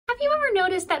you ever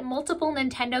noticed that multiple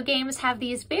Nintendo games have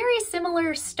these very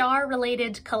similar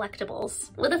star-related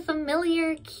collectibles with a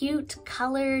familiar, cute,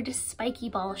 colored, spiky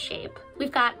ball shape?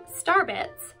 We've got Star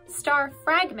Bits, Star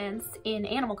Fragments in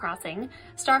Animal Crossing,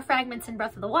 Star Fragments in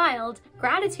Breath of the Wild,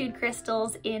 Gratitude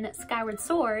Crystals in Skyward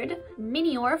Sword,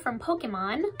 Minior from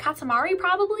Pokemon, Katamari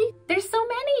probably? There's so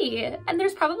many! And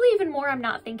there's probably even more I'm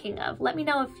not thinking of. Let me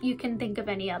know if you can think of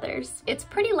any others. It's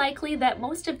pretty likely that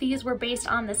most of these were based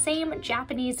on the same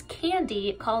Japanese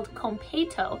candy called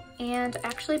konpeito. And I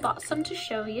actually bought some to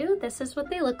show you. This is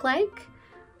what they look like.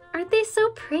 Aren't they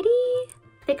so pretty?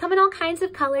 They come in all kinds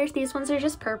of colors. These ones are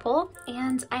just purple,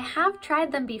 and I have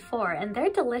tried them before, and they're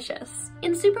delicious.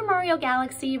 In Super Mario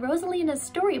Galaxy, Rosalina's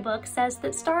storybook says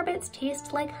that Star Bits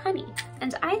taste like honey,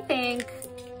 and I think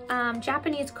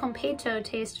Japanese konpeito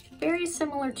taste very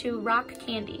similar to rock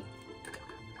candy.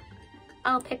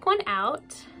 I'll pick one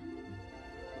out.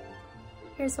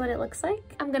 Here's what it looks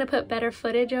like. I'm gonna put better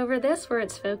footage over this where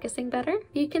it's focusing better.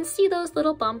 You can see those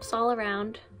little bumps all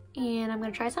around, and I'm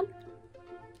gonna try some.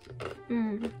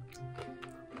 They're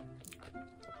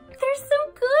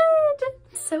so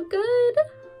good! So good!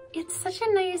 It's such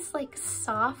a nice, like,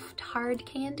 soft, hard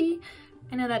candy.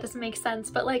 I know that doesn't make sense,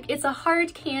 but like, it's a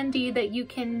hard candy that you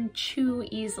can chew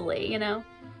easily, you know?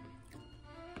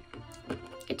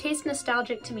 It tastes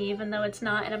nostalgic to me, even though it's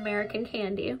not an American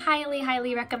candy. Highly,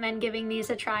 highly recommend giving these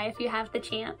a try if you have the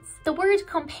chance. The word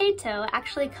konpeito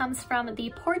actually comes from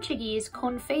the Portuguese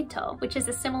konfeito, which is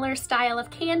a similar style of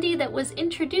candy that was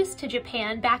introduced to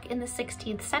Japan back in the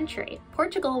 16th century.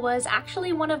 Portugal was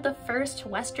actually one of the first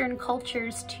Western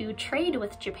cultures to trade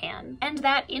with Japan, and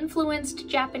that influenced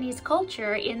Japanese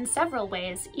culture in several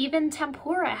ways. Even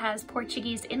tempura has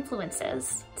Portuguese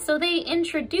influences. So they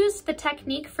introduced the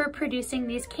technique for producing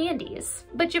these candies.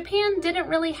 But Japan didn't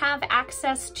really have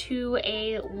access to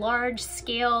a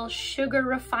large-scale sugar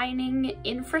refining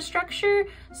infrastructure,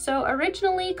 so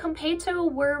originally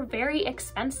konpeito were very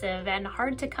expensive and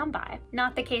hard to come by.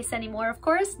 Not the case anymore, of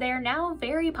course. They're now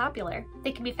very popular.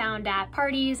 They can be found at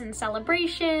parties and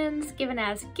celebrations, given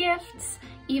as gifts,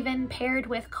 even paired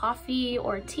with coffee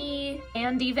or tea,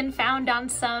 and even found on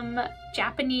some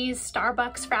Japanese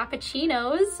Starbucks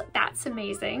Frappuccinos. That's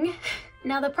amazing.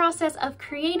 Now, the process of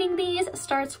creating these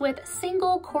starts with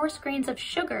single coarse grains of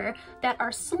sugar that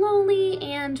are slowly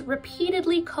and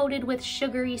repeatedly coated with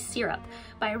sugary syrup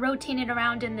by rotating it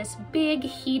around in this big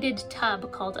heated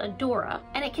tub called a dora.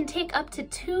 And it can take up to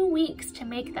 2 weeks to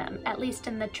make them, at least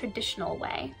in the traditional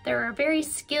way. There are very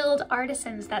skilled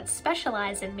artisans that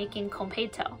specialize in making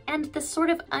konpeito. And the sort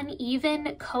of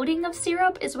uneven coating of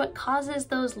syrup is what causes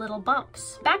those little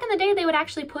bumps. Back in the day, they would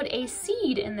actually put a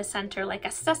seed in the center, like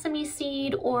a sesame seed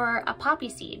or a poppy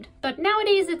seed. But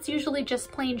nowadays, it's usually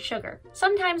just plain sugar,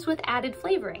 sometimes with added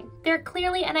flavoring. They're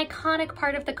clearly an iconic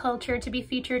part of the culture to be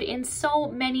featured in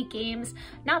so many games,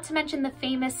 not to mention the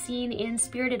famous scene in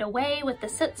Spirited Away with the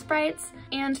soot sprites.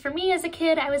 And for me as a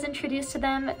kid, I was introduced to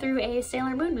them through a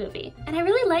Sailor Moon movie. And I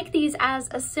really like these as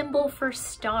a symbol for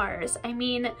stars. I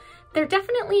mean, they're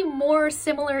definitely more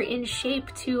similar in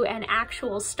shape to an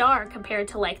actual star compared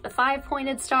to like the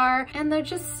 5-pointed star, and they're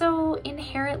just so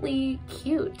inherently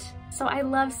cute. So I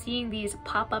love seeing these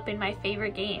pop up in my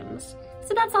favorite games.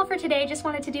 So that's all for today. Just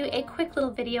wanted to do a quick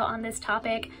little video on this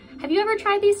topic. Have you ever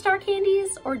tried these star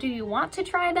candies, or do you want to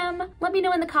try them? Let me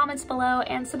know in the comments below,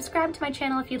 and subscribe to my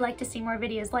channel if you'd like to see more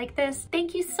videos like this.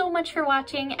 Thank you so much for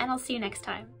watching, and I'll see you next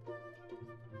time.